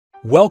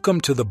Welcome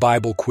to the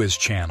Bible Quiz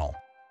channel.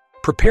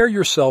 Prepare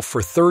yourself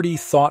for 30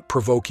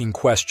 thought-provoking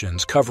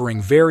questions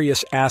covering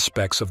various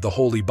aspects of the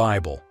Holy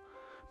Bible.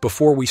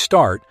 Before we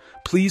start,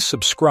 please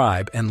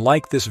subscribe and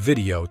like this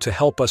video to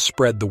help us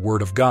spread the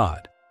Word of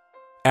God.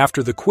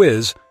 After the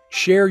quiz,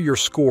 share your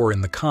score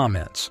in the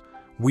comments.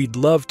 We'd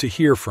love to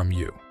hear from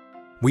you.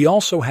 We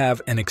also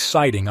have an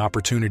exciting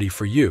opportunity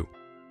for you.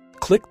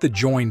 Click the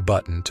Join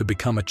button to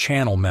become a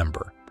channel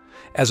member.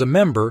 As a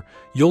member,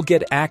 you'll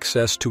get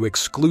access to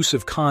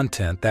exclusive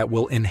content that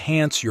will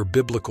enhance your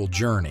biblical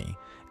journey,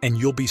 and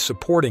you'll be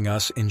supporting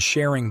us in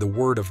sharing the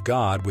Word of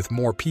God with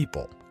more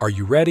people. Are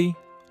you ready?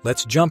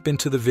 Let's jump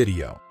into the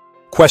video.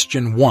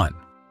 Question 1.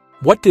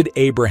 What did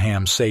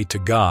Abraham say to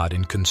God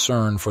in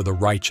concern for the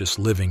righteous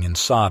living in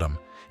Sodom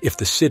if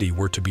the city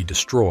were to be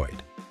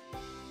destroyed?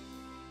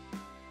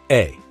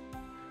 A.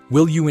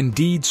 Will you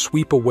indeed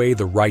sweep away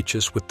the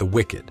righteous with the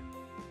wicked?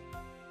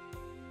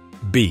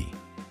 B.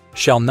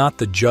 Shall not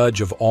the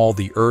judge of all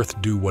the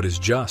earth do what is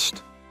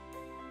just?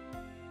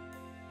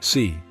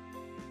 C.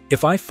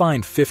 If I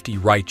find 50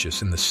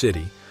 righteous in the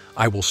city,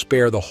 I will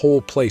spare the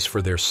whole place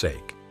for their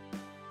sake.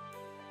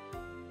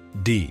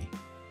 D.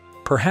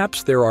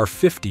 Perhaps there are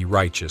 50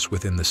 righteous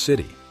within the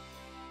city.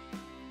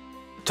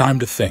 Time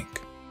to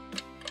think.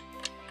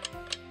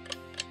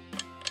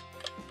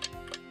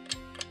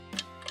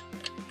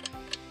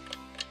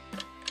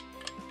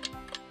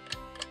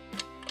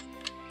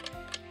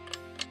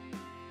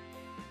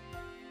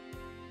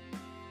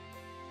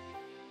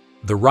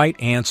 The right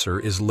answer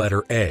is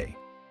letter A.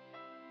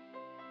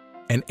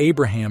 And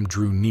Abraham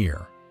drew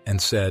near and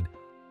said,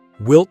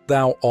 Wilt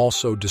thou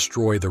also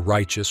destroy the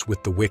righteous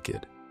with the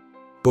wicked?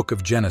 Book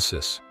of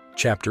Genesis,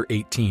 chapter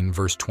 18,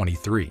 verse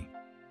 23.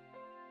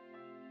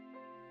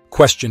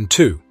 Question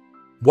 2.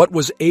 What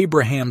was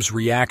Abraham's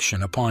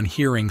reaction upon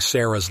hearing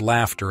Sarah's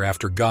laughter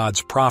after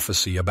God's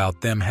prophecy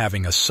about them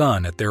having a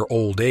son at their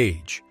old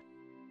age?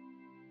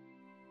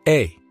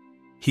 A.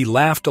 He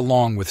laughed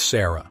along with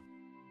Sarah.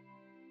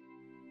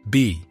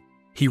 B.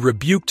 He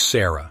rebuked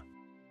Sarah.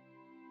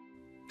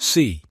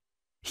 C.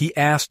 He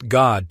asked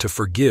God to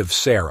forgive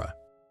Sarah.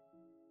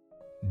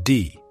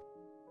 D.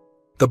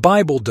 The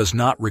Bible does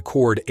not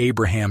record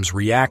Abraham's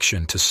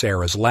reaction to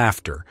Sarah's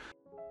laughter.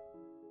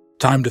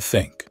 Time to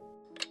think.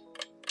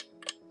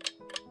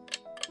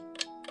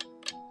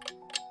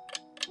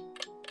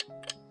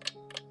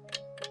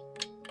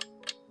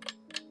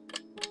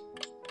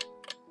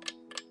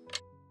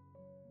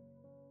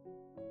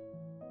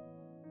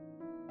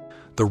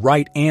 The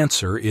right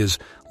answer is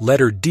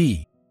letter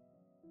D.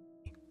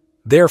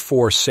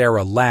 Therefore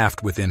Sarah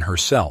laughed within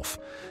herself,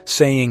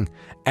 saying,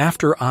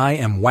 After I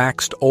am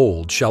waxed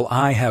old shall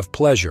I have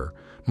pleasure,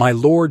 my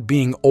Lord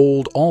being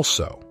old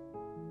also.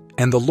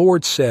 And the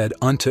Lord said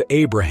unto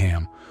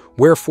Abraham,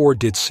 Wherefore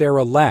did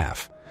Sarah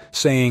laugh,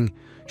 saying,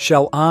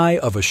 Shall I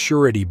of a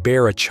surety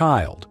bear a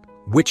child,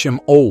 which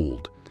am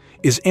old?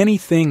 Is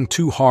anything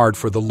too hard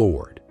for the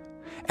Lord?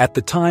 At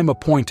the time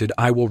appointed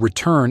I will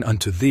return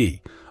unto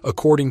thee,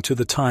 according to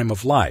the time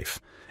of life,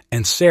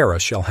 and Sarah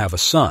shall have a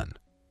son.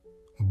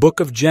 Book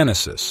of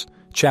Genesis,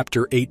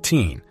 chapter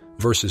 18,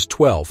 verses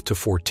 12 to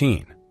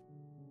 14.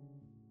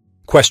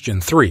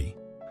 Question 3.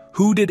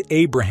 Who did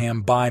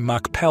Abraham buy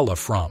Machpelah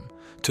from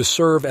to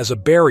serve as a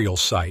burial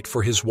site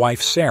for his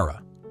wife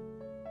Sarah?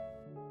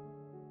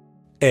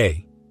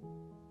 A.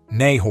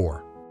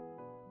 Nahor.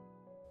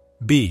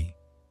 B.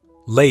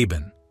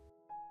 Laban.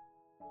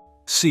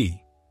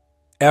 C.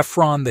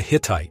 Ephron the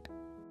Hittite.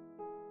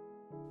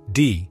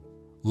 D.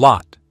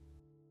 Lot.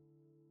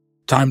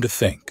 Time to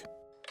think.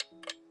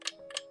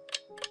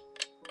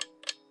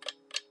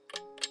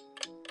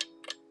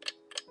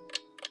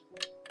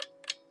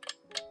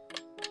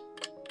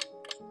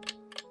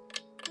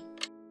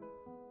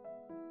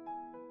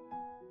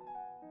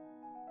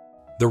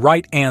 The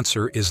right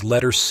answer is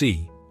letter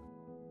C.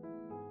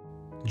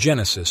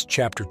 Genesis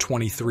chapter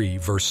 23,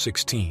 verse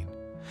 16.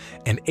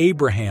 And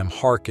Abraham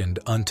hearkened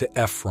unto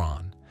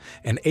Ephron,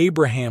 and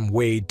Abraham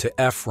weighed to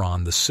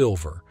Ephron the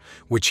silver,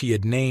 which he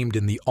had named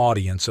in the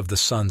audience of the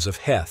sons of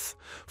Heth,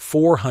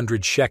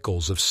 400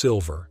 shekels of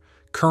silver,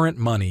 current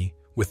money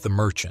with the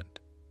merchant.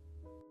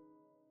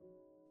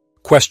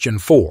 Question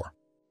 4.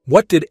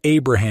 What did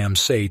Abraham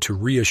say to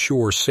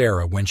reassure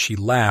Sarah when she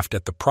laughed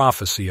at the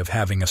prophecy of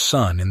having a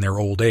son in their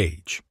old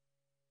age?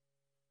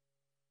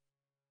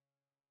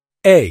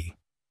 A.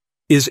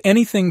 Is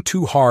anything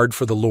too hard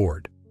for the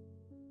Lord?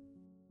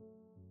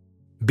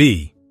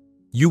 B.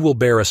 You will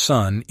bear a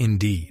son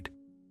indeed.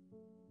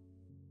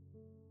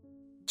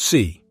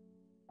 C.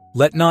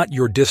 Let not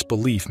your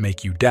disbelief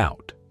make you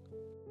doubt.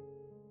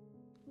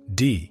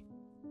 D.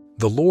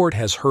 The Lord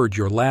has heard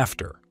your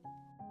laughter.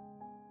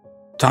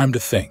 Time to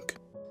think.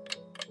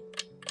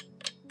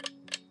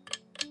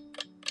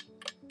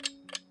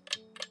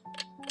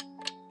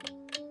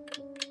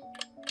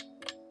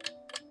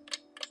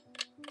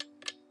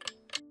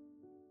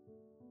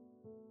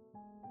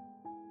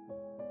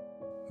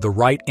 The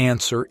right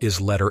answer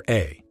is letter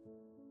A.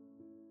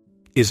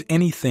 Is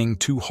anything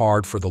too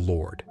hard for the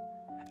Lord?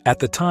 At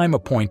the time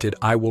appointed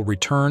I will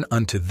return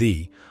unto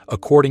thee,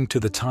 according to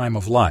the time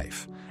of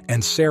life,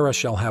 and Sarah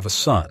shall have a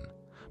son.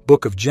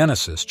 Book of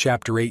Genesis,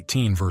 chapter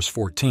 18, verse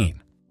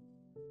 14.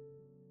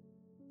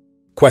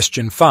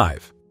 Question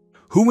 5.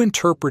 Who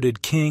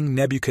interpreted King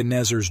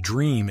Nebuchadnezzar's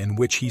dream in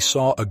which he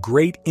saw a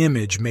great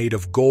image made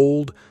of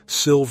gold,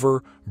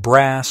 silver,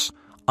 brass,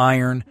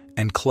 iron,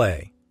 and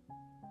clay?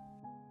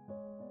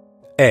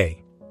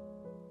 A.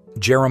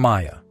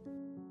 Jeremiah.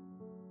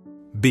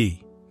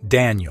 B.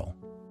 Daniel.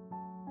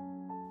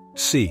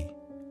 C.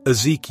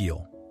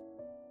 Ezekiel.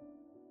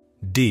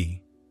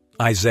 D.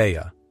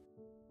 Isaiah.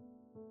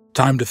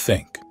 Time to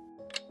think.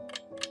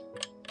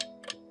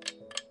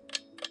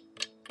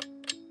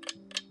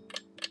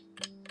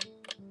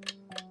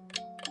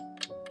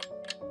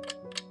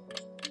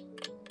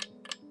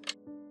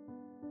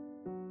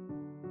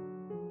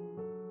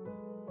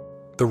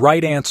 The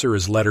right answer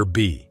is letter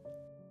B.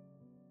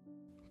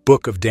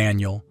 Book of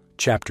Daniel,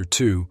 chapter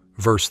 2,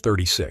 verse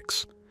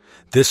 36.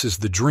 This is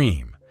the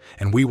dream,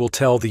 and we will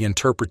tell the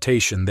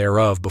interpretation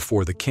thereof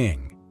before the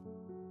king.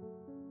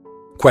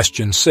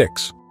 Question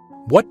 6.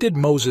 What did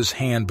Moses'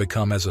 hand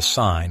become as a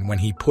sign when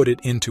he put it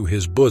into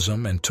his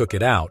bosom and took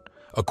it out,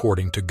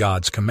 according to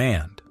God's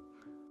command?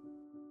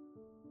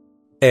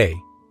 A.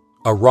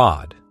 A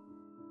rod.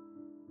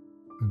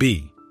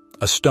 B.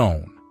 A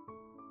stone.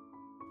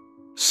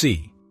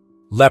 C.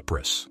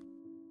 Leprous.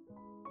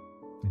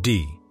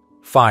 D.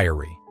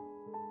 Fiery.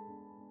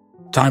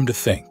 Time to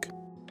think.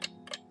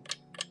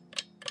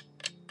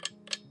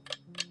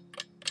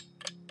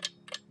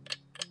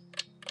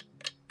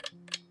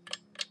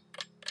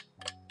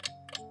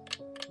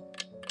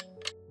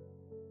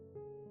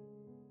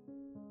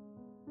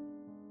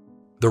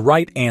 The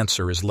right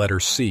answer is letter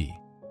C.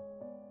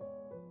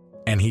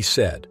 And he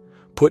said,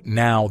 Put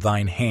now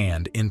thine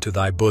hand into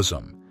thy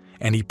bosom.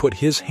 And he put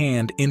his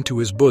hand into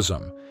his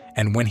bosom,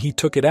 and when he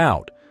took it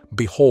out,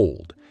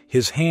 behold,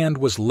 his hand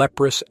was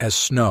leprous as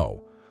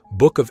snow.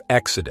 Book of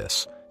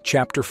Exodus,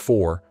 chapter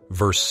 4,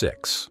 verse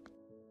 6.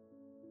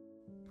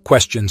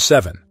 Question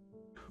 7.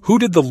 Who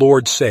did the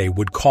Lord say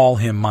would call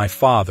him my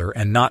father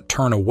and not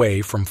turn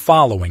away from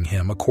following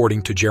him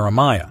according to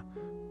Jeremiah?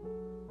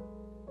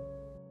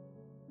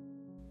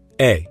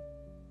 A.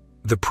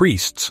 The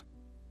priests.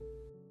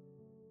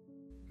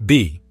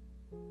 B.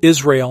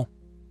 Israel.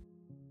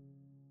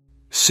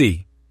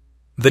 C.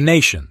 The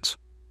nations.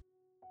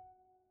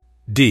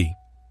 D.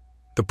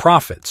 The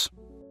prophets.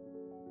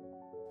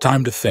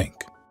 Time to think.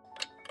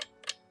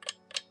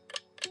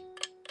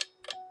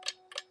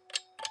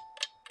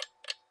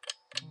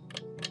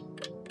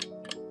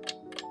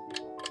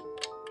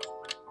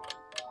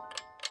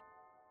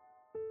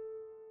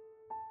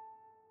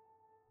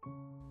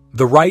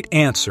 The right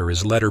answer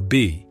is letter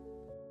B.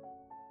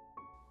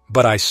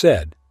 But I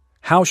said,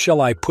 How shall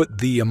I put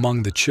thee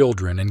among the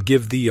children and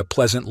give thee a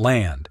pleasant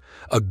land,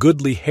 a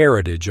goodly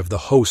heritage of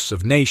the hosts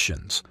of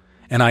nations?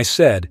 And I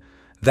said,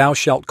 Thou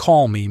shalt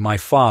call me my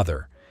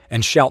father,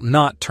 and shalt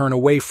not turn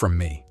away from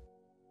me.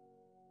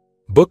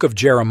 Book of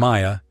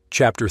Jeremiah,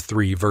 chapter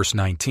 3, verse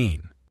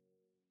 19.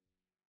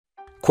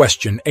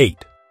 Question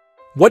 8.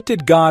 What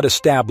did God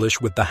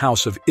establish with the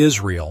house of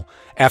Israel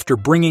after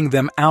bringing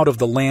them out of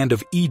the land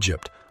of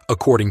Egypt,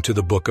 according to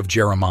the book of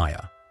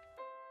Jeremiah?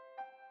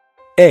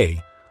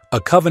 A. A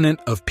covenant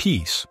of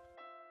peace.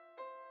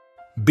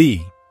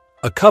 B.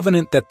 A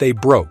covenant that they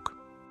broke.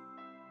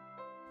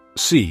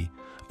 C.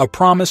 A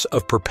promise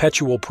of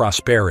perpetual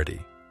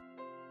prosperity.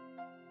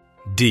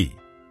 D.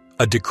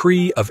 A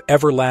decree of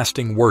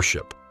everlasting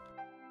worship.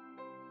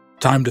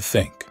 Time to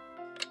think.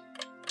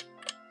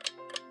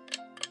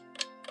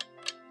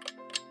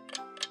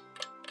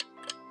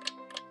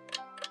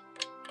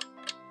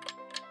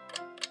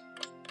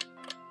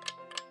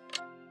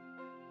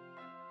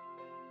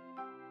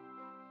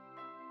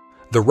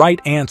 The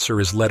right answer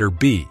is letter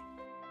B.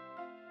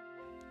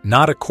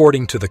 Not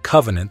according to the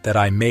covenant that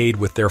I made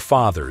with their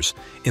fathers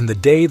in the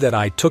day that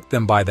I took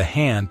them by the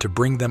hand to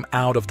bring them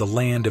out of the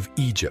land of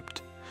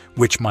Egypt,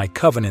 which my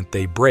covenant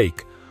they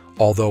break,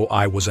 although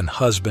I was an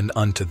husband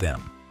unto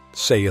them,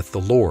 saith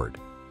the Lord.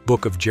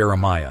 Book of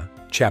Jeremiah,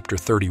 chapter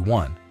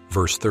 31,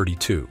 verse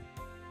 32.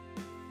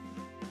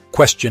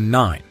 Question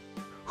 9.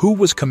 Who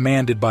was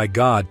commanded by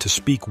God to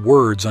speak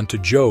words unto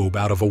Job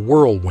out of a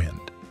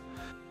whirlwind?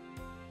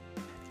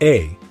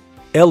 A.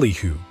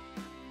 Elihu.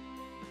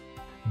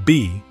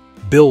 B.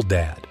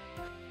 Bildad.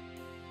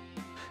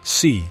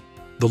 C.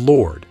 The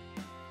Lord.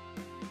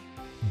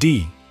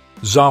 D.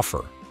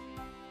 Zophar.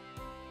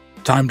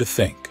 Time to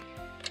think.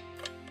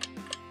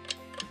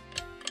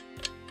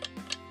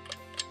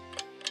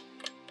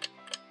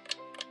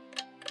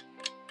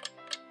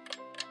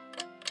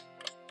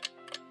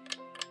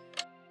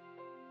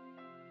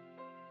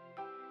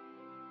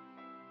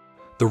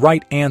 The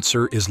right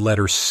answer is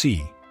letter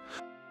C.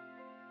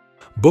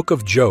 Book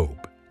of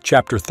Job,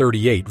 chapter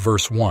 38,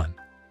 verse 1.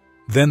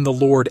 Then the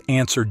Lord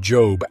answered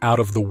Job out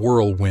of the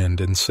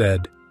whirlwind and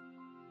said.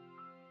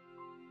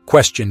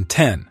 Question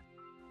 10.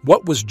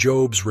 What was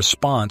Job's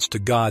response to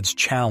God's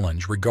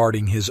challenge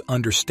regarding his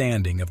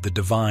understanding of the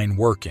divine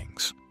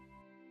workings?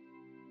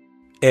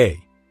 A.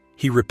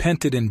 He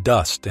repented in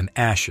dust and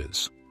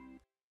ashes.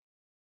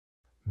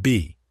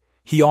 B.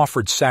 He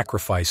offered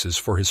sacrifices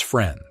for his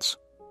friends.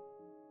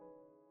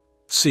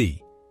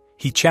 C.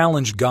 He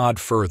challenged God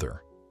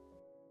further.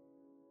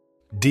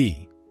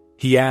 D.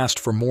 He asked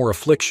for more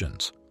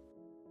afflictions.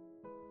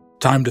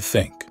 Time to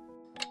think.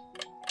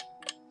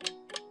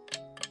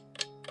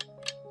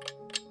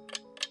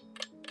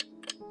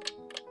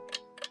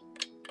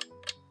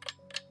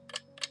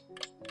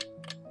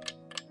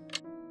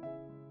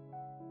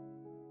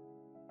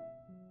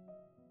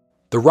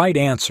 The right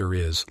answer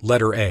is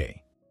letter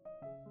A.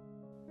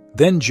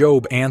 Then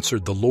Job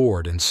answered the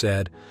Lord and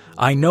said,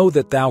 I know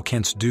that thou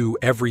canst do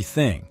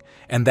everything,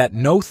 and that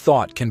no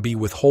thought can be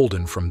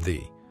withholden from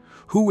thee.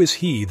 Who is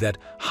he that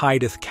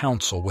hideth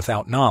counsel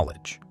without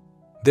knowledge?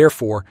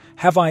 Therefore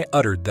have I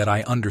uttered that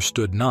I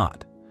understood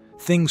not,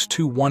 things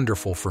too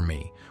wonderful for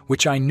me,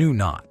 which I knew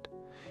not.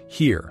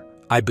 Hear,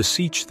 I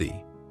beseech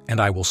thee,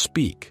 and I will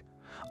speak.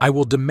 I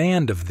will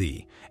demand of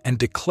thee, and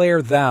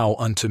declare thou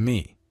unto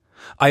me.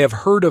 I have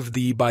heard of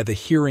thee by the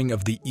hearing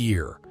of the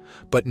ear,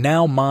 but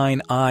now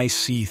mine eye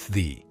seeth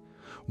thee.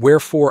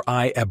 Wherefore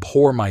I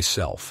abhor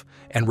myself,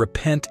 and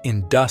repent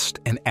in dust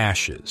and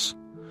ashes.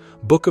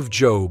 Book of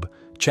Job,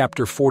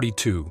 chapter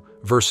 42,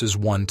 verses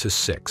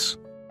 1-6.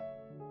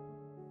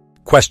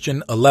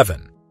 Question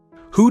 11.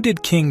 Who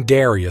did King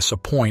Darius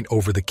appoint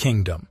over the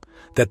kingdom,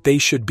 that they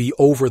should be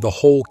over the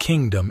whole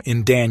kingdom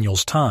in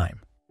Daniel's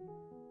time?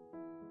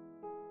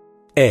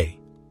 A.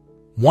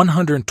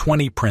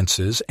 120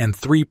 princes and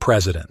 3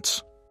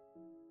 presidents.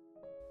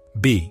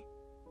 B.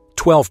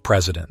 12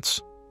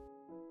 presidents.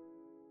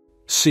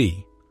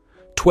 C.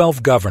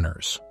 12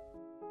 governors.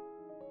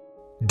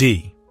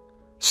 D.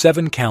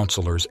 7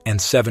 counselors and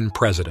 7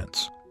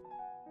 presidents.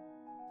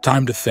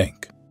 Time to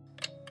think.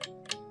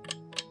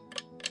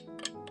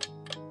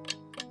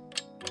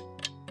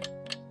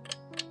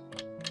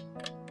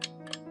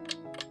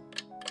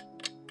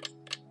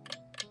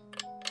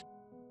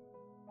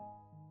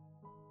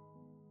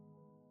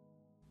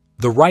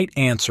 The right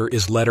answer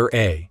is letter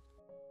A.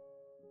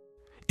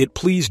 It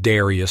pleased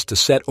Darius to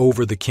set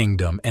over the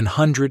kingdom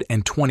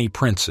 120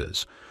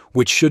 princes,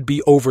 which should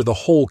be over the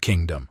whole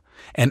kingdom,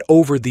 and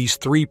over these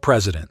 3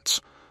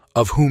 presidents,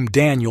 of whom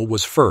Daniel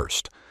was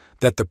first,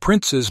 that the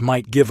princes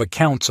might give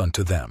accounts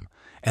unto them,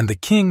 and the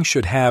king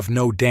should have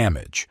no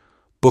damage.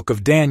 Book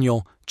of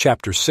Daniel,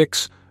 chapter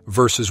 6,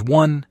 verses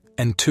 1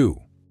 and 2.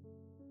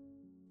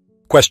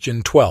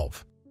 Question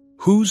 12.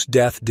 Whose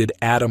death did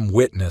Adam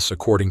witness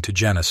according to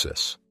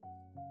Genesis?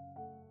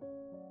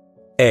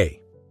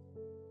 A.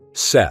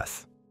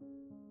 Seth.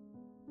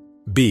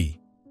 B.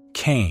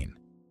 Cain.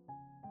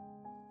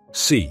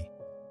 C.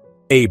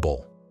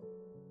 Abel.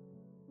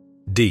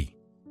 D.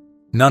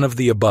 None of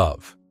the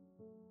above.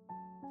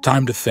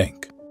 Time to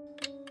think.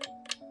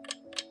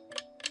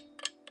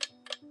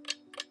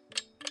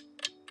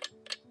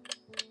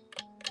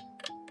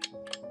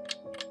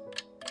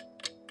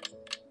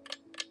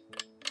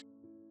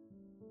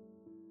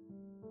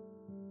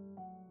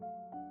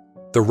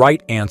 The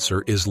right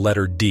answer is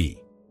letter D.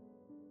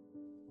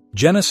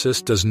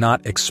 Genesis does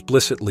not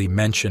explicitly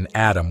mention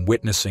Adam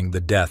witnessing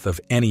the death of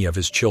any of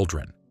his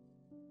children.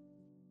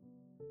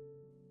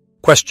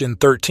 Question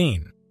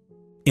 13.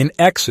 In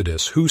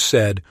Exodus, who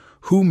said,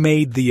 Who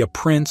made thee a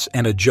prince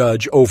and a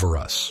judge over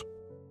us?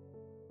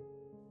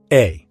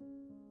 A.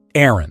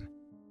 Aaron.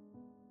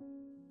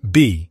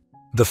 B.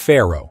 The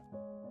Pharaoh.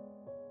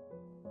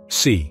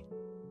 C.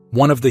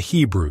 One of the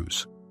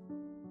Hebrews.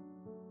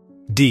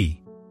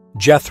 D.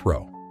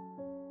 Jethro.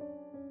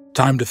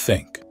 Time to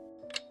think.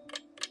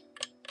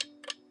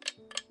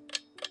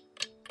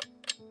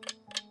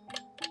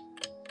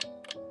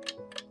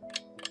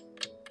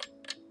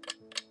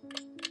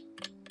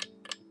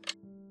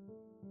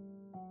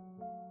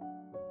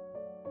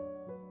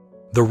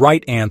 The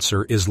right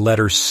answer is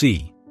letter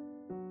C.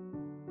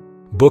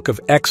 Book of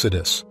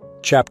Exodus,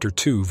 chapter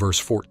 2, verse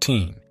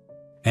 14.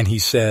 And he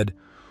said,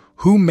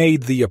 Who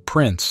made thee a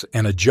prince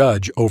and a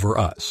judge over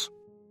us?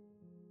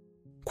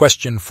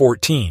 Question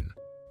 14.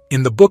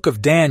 In the book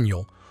of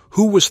Daniel,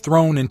 who was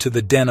thrown into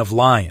the den of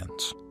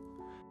lions?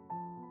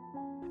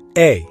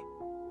 A.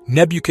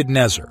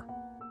 Nebuchadnezzar.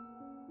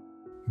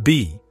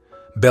 B.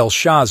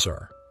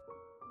 Belshazzar.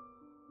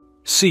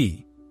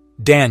 C.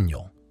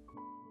 Daniel.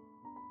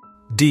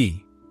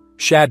 D.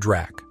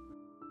 Shadrach.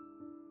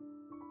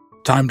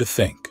 Time to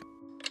think.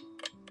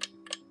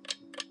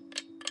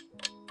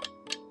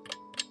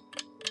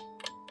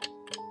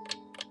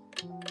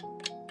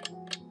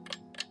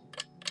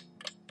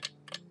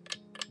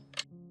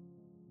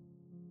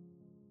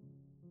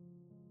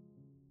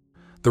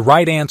 The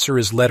right answer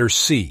is letter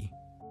C.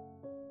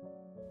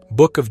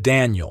 Book of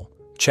Daniel,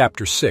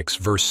 chapter 6,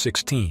 verse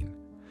 16.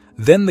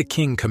 Then the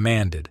king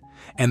commanded,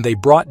 and they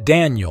brought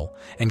Daniel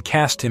and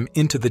cast him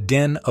into the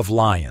den of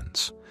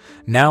lions.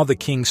 Now the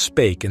king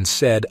spake and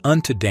said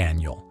unto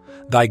Daniel,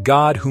 Thy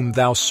God whom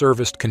thou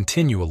servest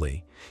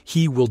continually,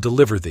 he will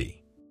deliver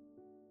thee.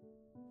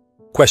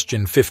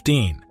 Question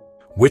 15.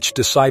 Which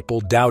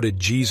disciple doubted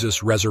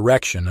Jesus'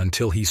 resurrection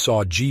until he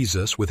saw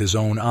Jesus with his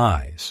own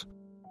eyes?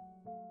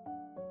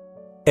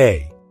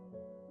 A.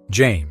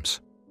 James.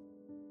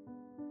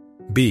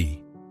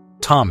 B.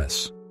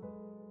 Thomas.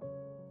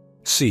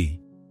 C.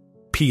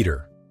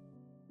 Peter.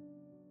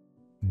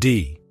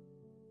 D.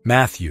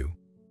 Matthew.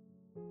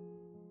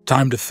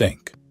 Time to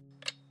think.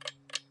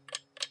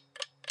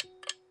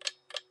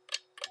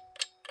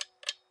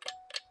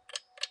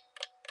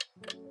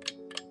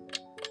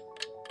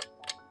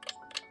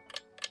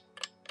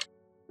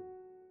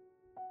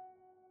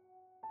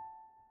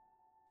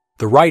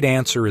 The right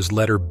answer is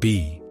letter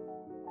B.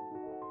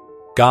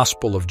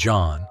 Gospel of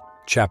John,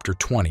 chapter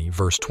 20,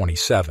 verse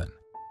 27.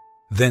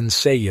 Then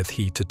saith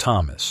he to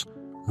Thomas,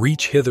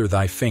 Reach hither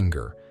thy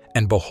finger,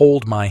 and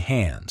behold my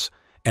hands,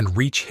 and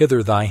reach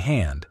hither thy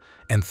hand,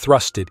 and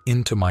thrust it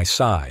into my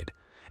side,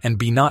 and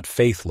be not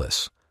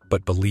faithless,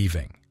 but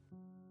believing.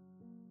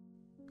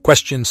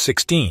 Question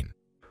 16.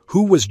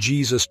 Who was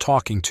Jesus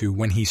talking to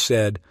when he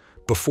said,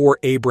 Before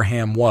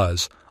Abraham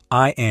was,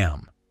 I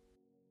am?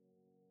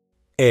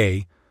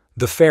 A.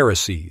 The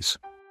Pharisees.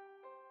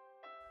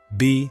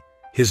 B.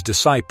 His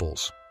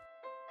disciples.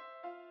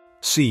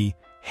 C.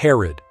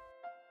 Herod.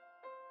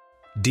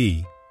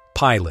 D.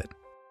 Pilate.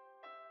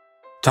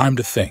 Time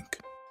to think.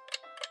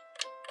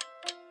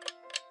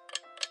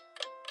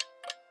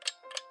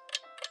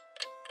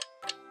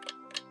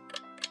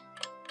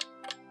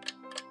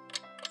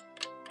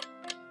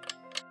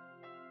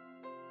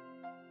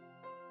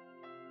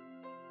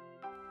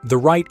 The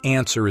right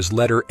answer is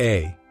letter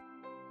A.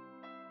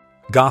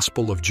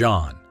 Gospel of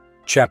John,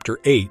 chapter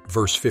 8,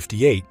 verse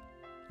 58.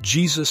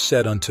 Jesus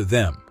said unto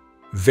them,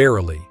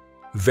 Verily,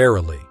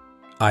 verily,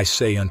 I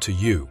say unto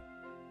you,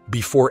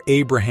 before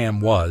Abraham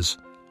was,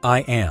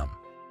 I am.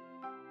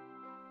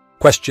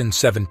 Question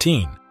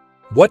 17.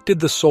 What did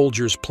the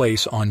soldiers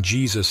place on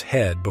Jesus'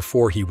 head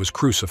before he was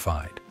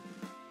crucified?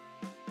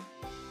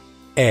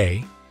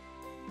 A.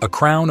 A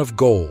crown of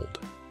gold.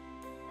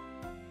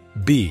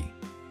 B.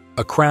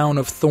 A crown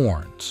of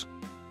thorns.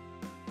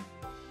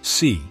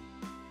 C.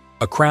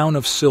 A crown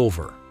of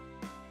silver.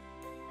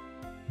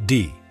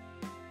 D.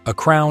 A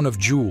crown of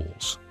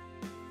jewels.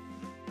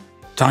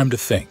 Time to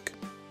think.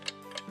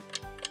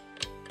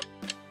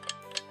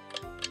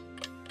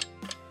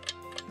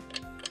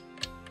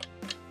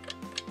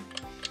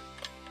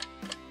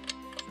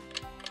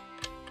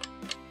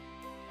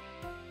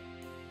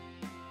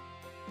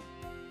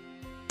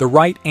 The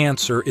right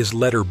answer is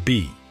letter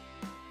B.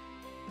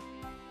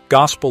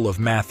 Gospel of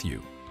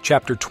Matthew,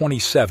 chapter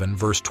 27,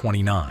 verse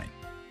 29.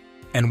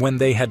 And when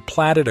they had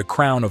platted a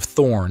crown of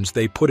thorns,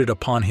 they put it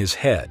upon his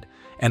head,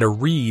 and a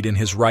reed in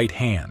his right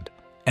hand.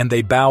 And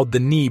they bowed the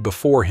knee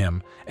before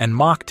him, and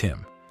mocked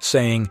him,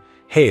 saying,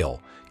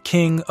 Hail,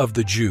 King of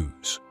the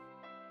Jews.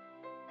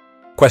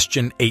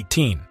 Question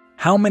 18.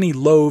 How many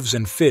loaves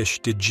and fish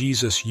did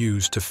Jesus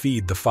use to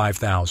feed the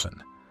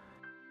 5,000?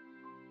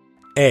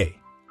 A.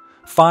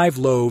 5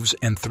 loaves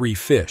and 3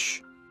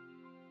 fish.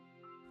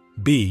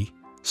 B.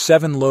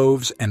 7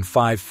 loaves and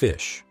 5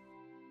 fish.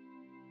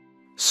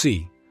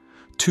 C.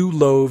 2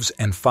 loaves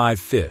and 5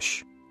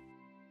 fish.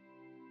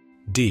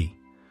 D.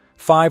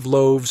 5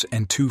 loaves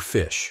and 2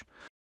 fish.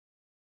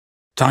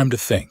 Time to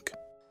think.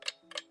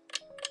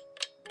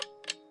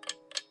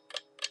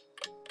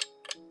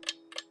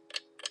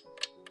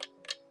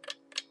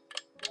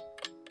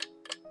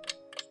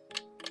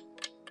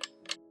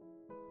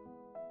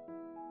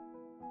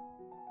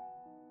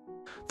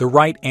 The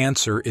right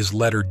answer is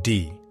letter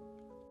D.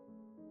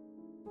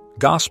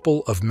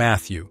 Gospel of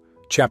Matthew,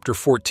 chapter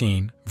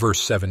 14,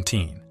 verse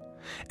 17.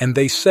 And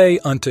they say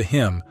unto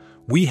him,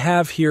 We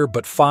have here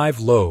but 5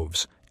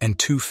 loaves and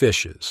 2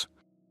 fishes.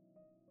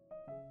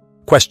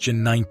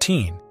 Question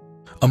 19.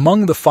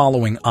 Among the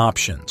following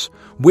options,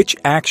 which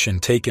action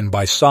taken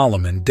by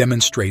Solomon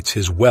demonstrates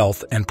his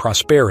wealth and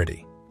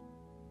prosperity?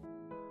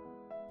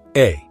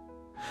 A.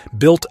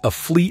 Built a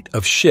fleet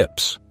of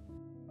ships.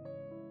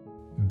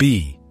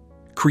 B.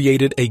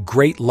 Created a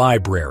great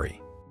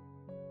library.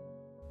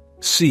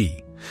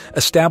 C.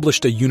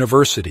 Established a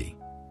university.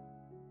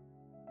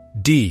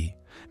 D.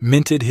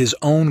 Minted his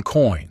own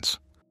coins.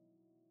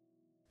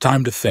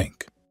 Time to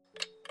think.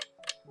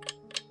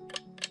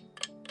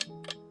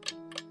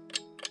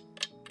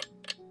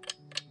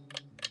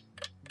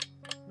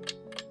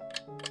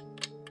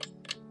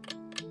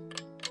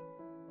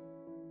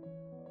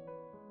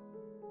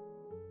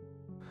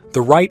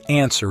 The right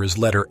answer is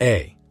letter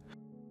A.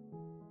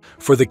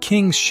 For the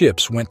king's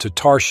ships went to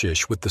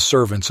Tarshish with the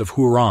servants of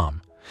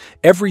Huram.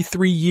 Every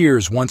 3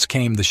 years once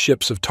came the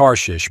ships of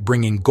Tarshish,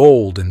 bringing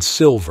gold and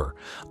silver,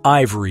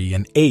 ivory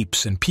and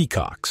apes and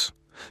peacocks.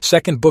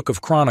 Second Book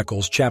of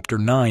Chronicles, chapter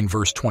 9,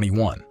 verse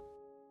 21.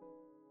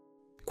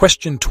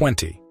 Question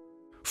 20.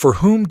 For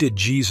whom did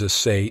Jesus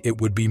say it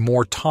would be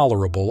more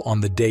tolerable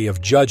on the day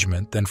of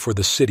judgment than for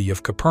the city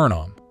of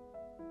Capernaum?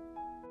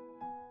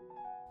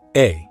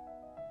 A.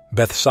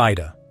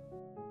 Bethsaida.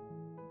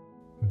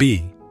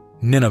 B.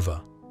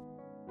 Nineveh.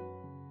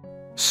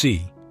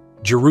 C.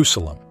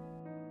 Jerusalem.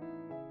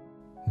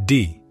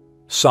 D.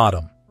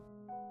 Sodom.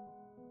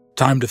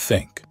 Time to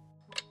think.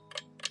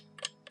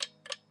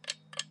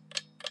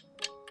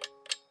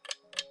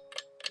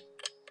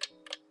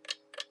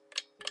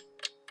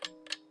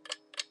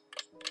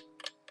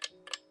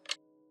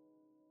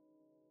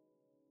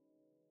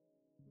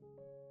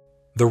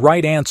 The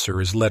right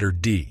answer is letter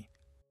D.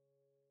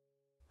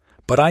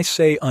 But I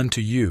say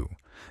unto you,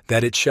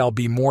 that it shall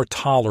be more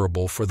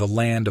tolerable for the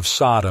land of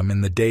Sodom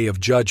in the day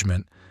of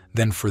judgment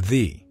than for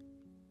thee.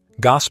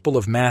 Gospel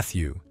of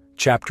Matthew,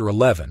 chapter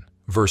 11,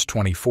 verse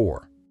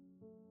 24.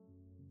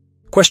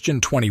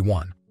 Question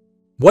 21.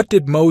 What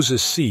did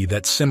Moses see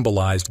that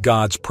symbolized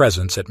God's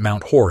presence at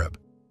Mount Horeb?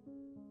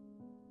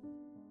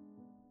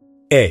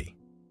 A.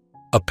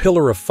 A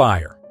pillar of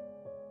fire.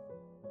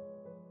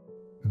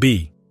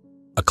 B.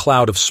 A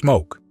cloud of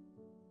smoke.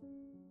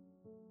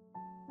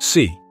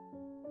 C.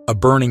 A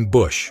burning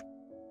bush.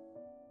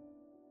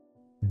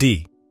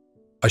 D.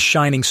 A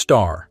shining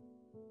star.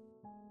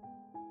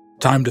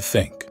 Time to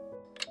think.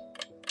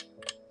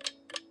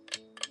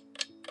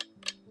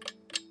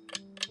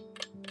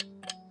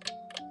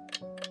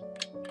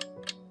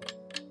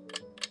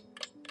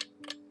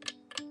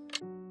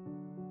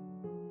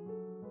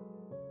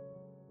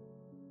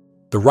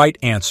 The right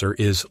answer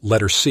is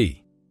letter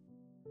C.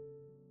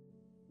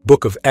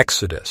 Book of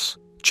Exodus,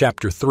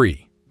 chapter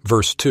 3,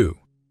 verse 2.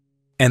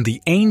 And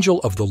the angel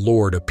of the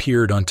Lord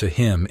appeared unto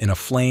him in a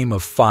flame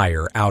of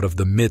fire out of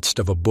the midst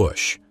of a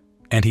bush.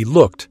 And he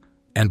looked,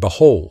 and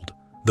behold,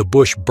 the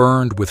bush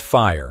burned with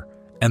fire,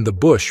 and the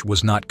bush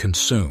was not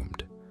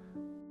consumed.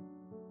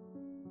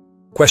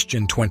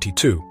 Question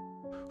 22.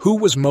 Who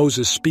was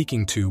Moses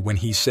speaking to when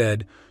he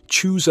said,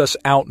 "Choose us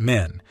out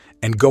men,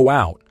 and go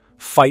out,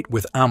 fight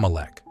with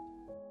Amalek"?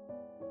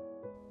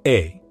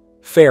 A.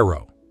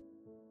 Pharaoh.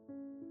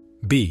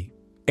 B.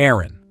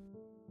 Aaron.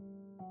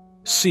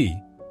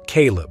 C.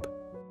 Caleb.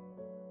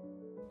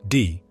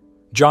 D.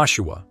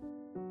 Joshua.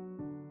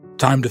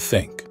 Time to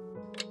think.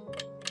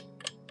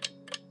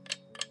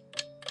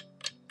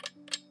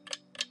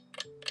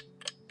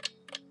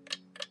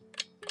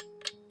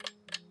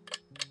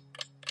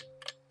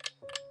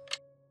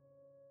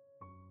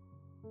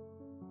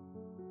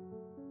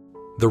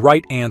 The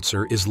right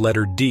answer is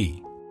letter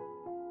D.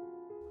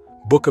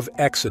 Book of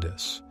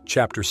Exodus,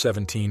 chapter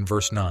 17,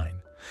 verse 9.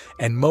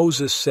 And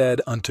Moses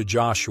said unto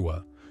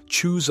Joshua,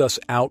 Choose us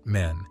out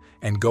men,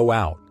 and go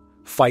out,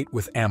 fight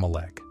with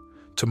Amalek.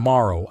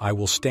 Tomorrow I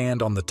will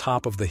stand on the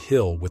top of the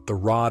hill with the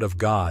rod of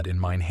God in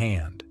mine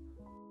hand.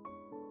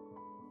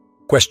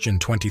 Question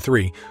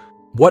 23.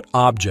 What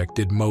object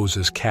did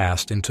Moses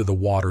cast into the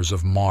waters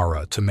of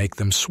Marah to make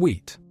them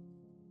sweet?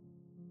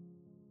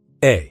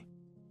 A.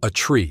 A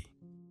tree.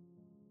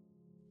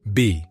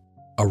 B.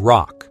 A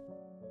rock.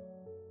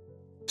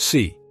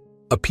 C.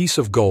 A piece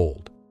of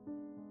gold.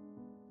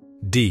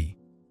 D.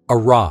 A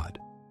rod.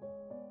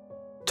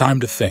 Time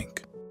to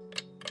think.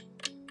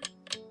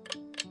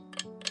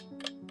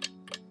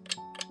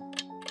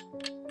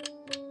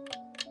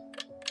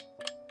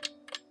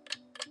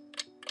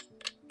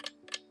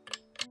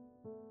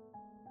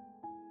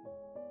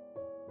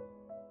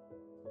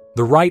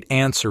 The right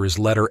answer is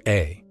letter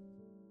A.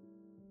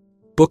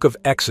 Book of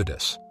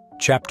Exodus,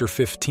 chapter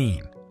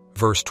 15,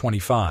 verse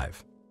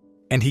 25.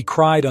 And he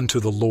cried unto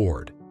the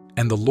Lord,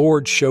 and the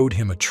Lord showed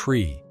him a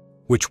tree,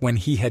 which when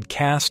he had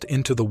cast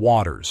into the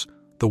waters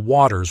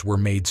were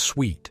made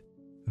sweet.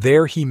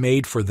 There he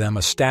made for them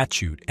a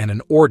statute and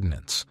an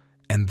ordinance,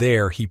 and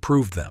there he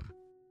proved them.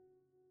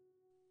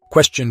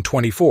 Question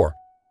 24.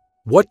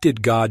 What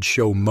did God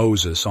show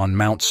Moses on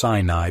Mount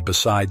Sinai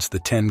besides the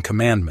 10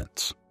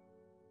 Commandments?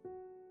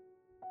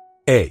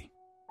 A.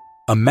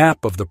 A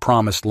map of the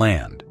Promised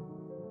Land.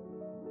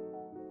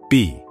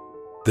 B.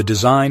 The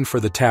design for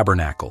the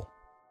tabernacle.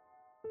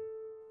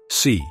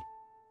 C.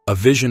 A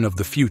vision of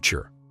the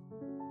future.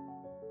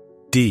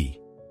 D.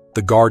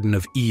 The Garden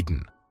of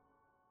Eden.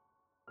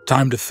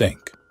 Time to think.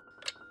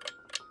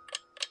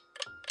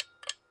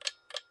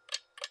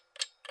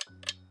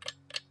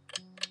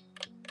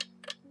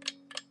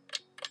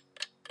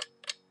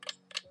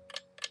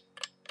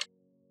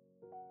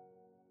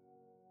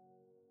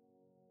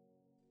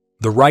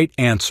 The right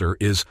answer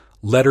is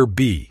letter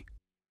B.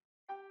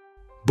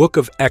 Book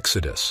of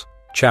Exodus,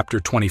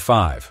 chapter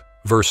 25,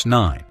 verse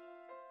 9.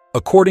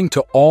 According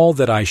to all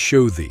that I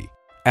show thee,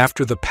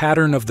 after the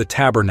pattern of the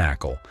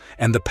tabernacle,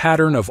 and the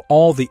pattern of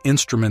all the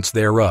instruments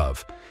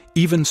thereof,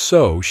 even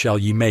so shall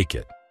ye make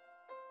it.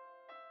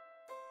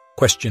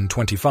 Question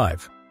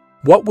 25.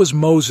 What was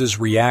Moses'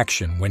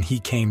 reaction when he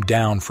came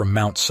down from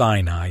Mount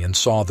Sinai and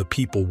saw the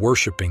people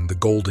worshiping the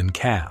golden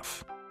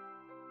calf?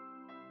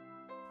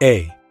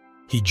 A.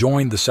 He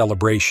joined the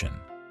celebration.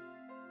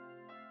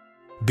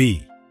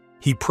 B.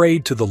 He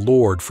prayed to the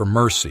Lord for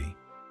mercy.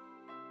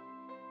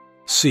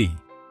 C.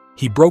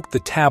 He broke the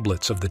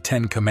tablets of the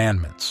 10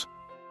 Commandments.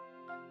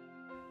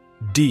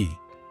 D.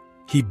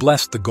 He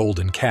blessed the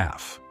golden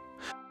calf.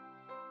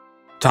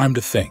 Time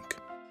to think.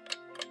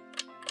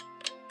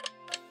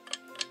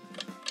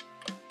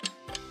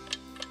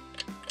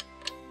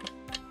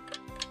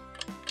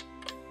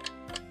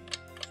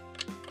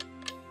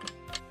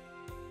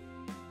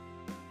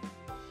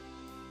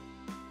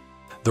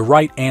 The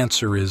right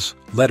answer is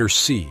letter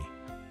C.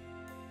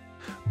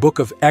 Book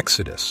of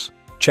Exodus,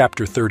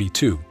 chapter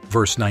 32,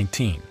 verse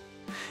 19.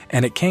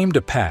 And it came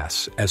to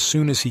pass, as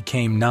soon as he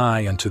came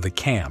nigh unto the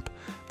camp,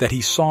 that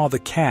he saw the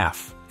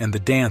calf and the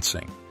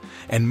dancing.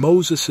 And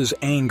Moses'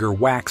 anger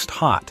waxed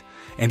hot,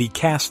 and he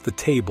cast the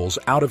tables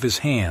out of his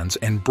hands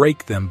and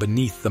brake them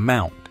beneath the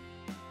mount.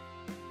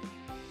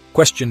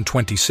 Question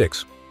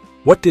 26.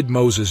 What did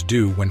Moses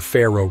do when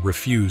Pharaoh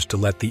refused to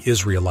let the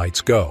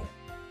Israelites go?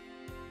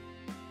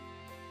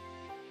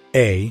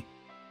 A.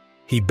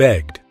 He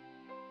begged.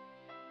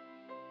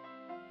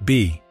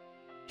 B.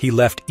 He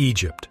left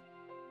Egypt.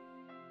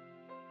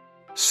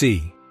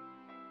 C.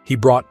 He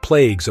brought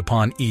plagues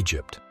upon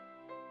Egypt.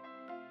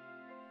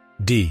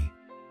 D.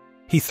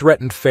 He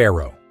threatened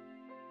Pharaoh.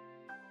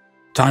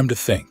 Time to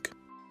think.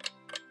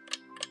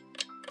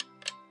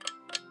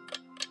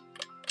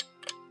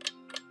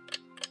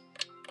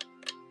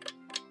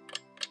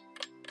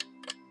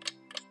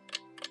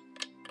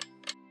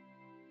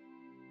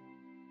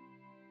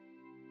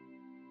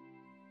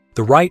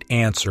 The right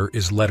answer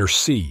is letter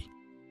C.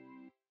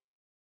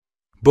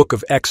 Book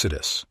of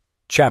Exodus,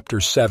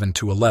 chapters 7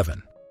 to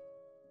 11.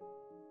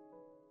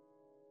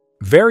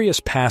 Various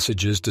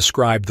passages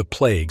describe the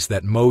plagues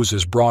that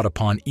Moses brought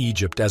upon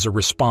Egypt as a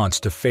response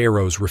to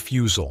Pharaoh's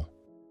refusal.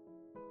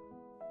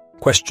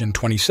 Question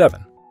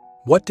 27.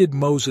 What did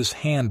Moses'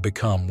 hand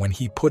become when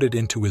he put it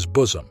into his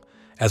bosom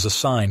as a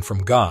sign from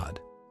God?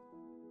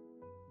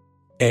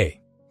 A.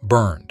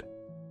 Burned.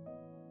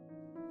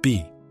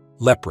 B.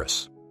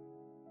 Leprous.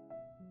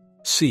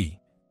 C.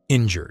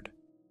 Injured.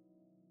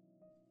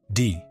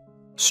 D.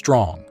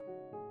 Strong.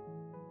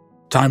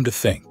 Time to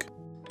think.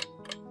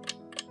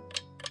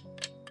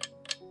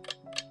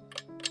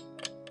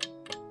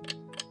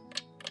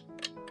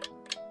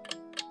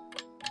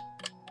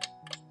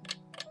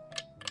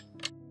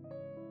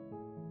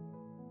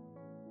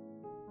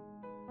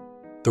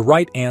 The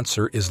right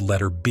answer is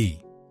letter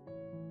B.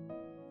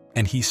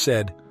 And he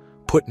said,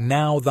 Put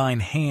now thine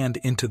hand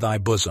into thy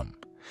bosom.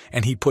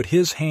 And he put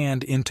his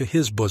hand into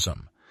his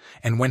bosom.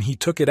 And when he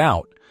took it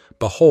out,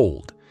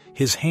 behold,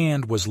 his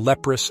hand was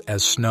leprous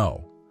as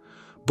snow.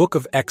 Book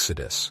of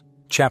Exodus,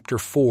 chapter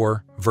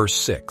 4, verse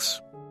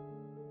 6.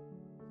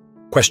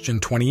 Question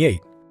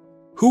 28.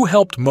 Who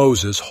helped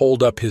Moses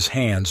hold up his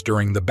hands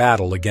during the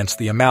battle against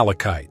the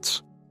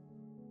Amalekites?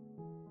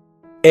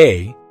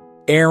 A.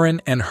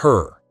 Aaron and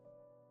Hur.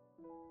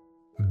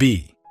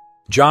 B.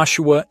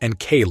 Joshua and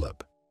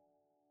Caleb.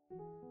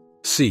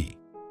 C.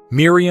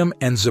 Miriam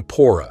and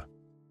Zipporah.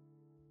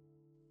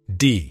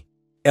 D.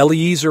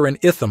 Eleazar and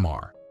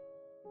Ithamar.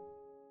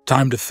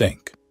 Time to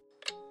think.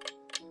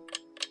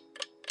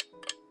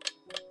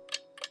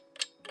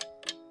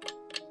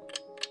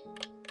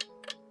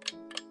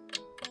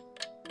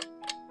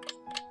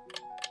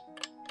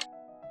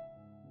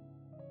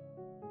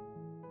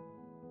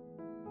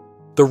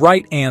 The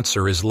right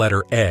answer is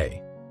letter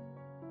A.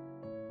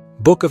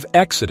 Book of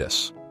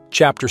Exodus,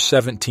 chapter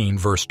 17,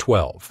 verse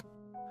 12.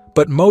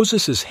 But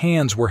Moses'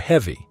 hands were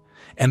heavy,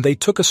 and they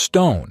took a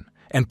stone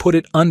and put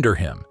it under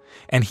him,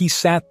 and he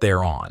sat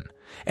thereon.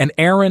 And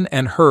Aaron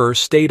and Hur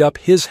stayed up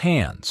his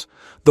hands,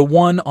 the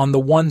one on the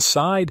one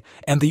side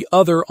and the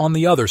other on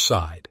the other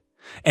side.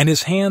 And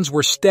his hands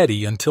were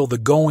steady until the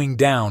going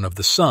down of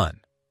the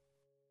sun.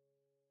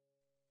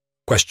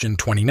 Question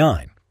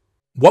 29.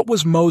 What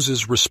was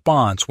Moses'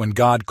 response when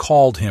God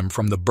called him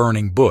from the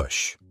burning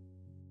bush?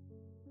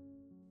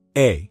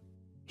 A.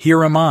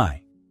 Here am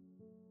I.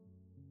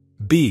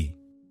 B.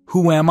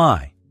 Who am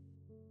I?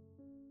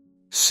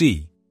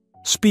 C.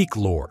 Speak,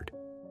 Lord.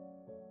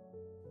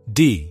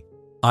 D.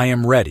 I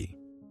am ready.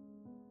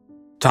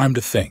 Time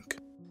to think.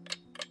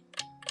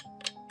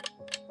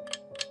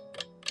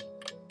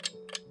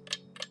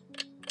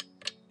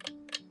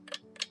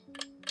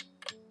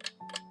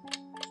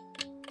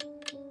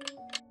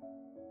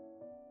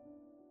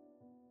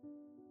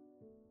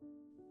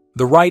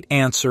 The right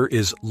answer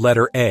is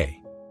letter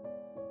A.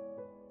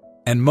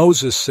 And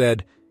Moses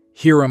said,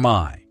 Here am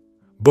I.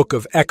 Book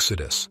of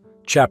Exodus,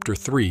 chapter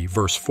 3,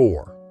 verse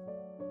 4.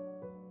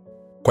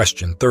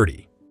 Question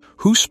 30.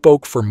 Who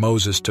spoke for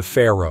Moses to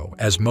Pharaoh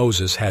as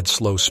Moses had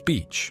slow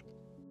speech?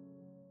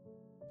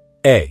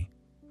 A.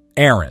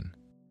 Aaron.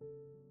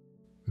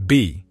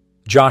 B.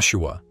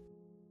 Joshua.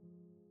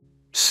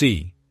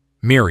 C.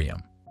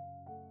 Miriam.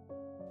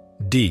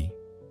 D.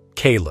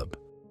 Caleb.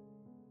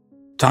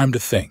 Time to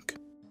think.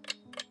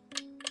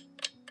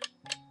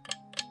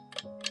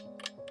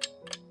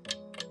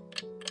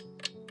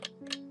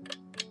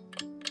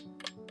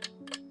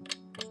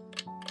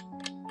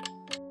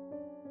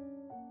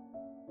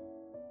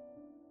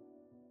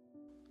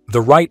 The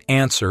right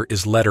answer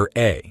is letter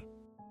A.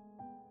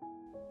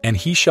 And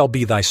he shall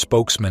be thy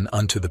spokesman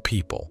unto the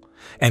people,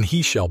 and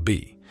he shall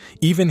be,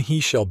 even he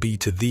shall be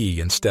to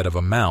thee instead of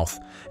a mouth,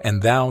 and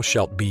thou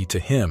shalt be to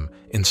him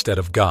instead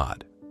of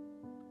God.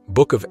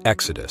 Book of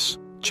Exodus,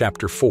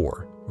 chapter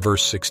 4,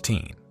 verse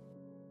 16.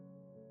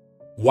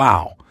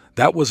 Wow,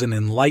 that was an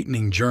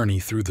enlightening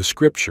journey through the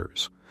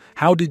scriptures.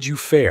 How did you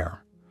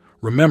fare?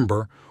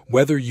 Remember,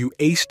 Whether you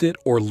aced it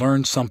or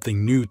learned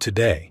something new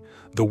today,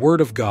 the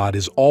Word of God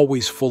is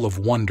always full of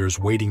wonders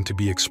waiting to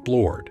be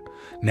explored.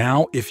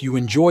 Now, if you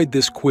enjoyed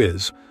this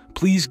quiz,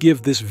 please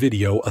give this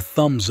video a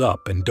thumbs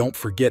up and don't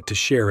forget to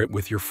share it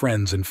with your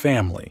friends and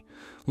family.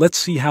 Let's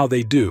see how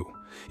they do.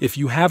 If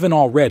you haven't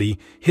already,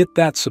 hit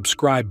that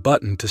subscribe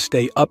button to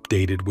stay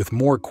updated with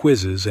more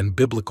quizzes and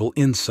biblical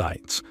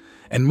insights.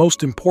 And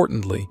most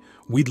importantly,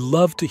 we'd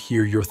love to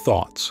hear your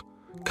thoughts.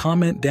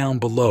 Comment down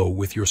below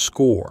with your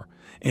score,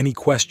 any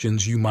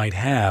questions you might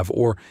have,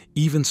 or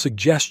even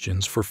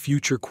suggestions for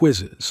future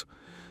quizzes.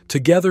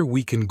 Together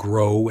we can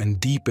grow and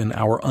deepen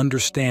our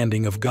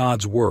understanding of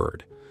God's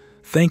Word.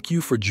 Thank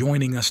you for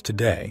joining us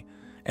today,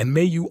 and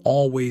may you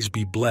always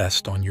be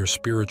blessed on your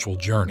spiritual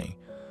journey.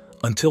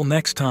 Until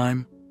next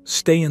time,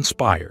 stay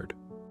inspired.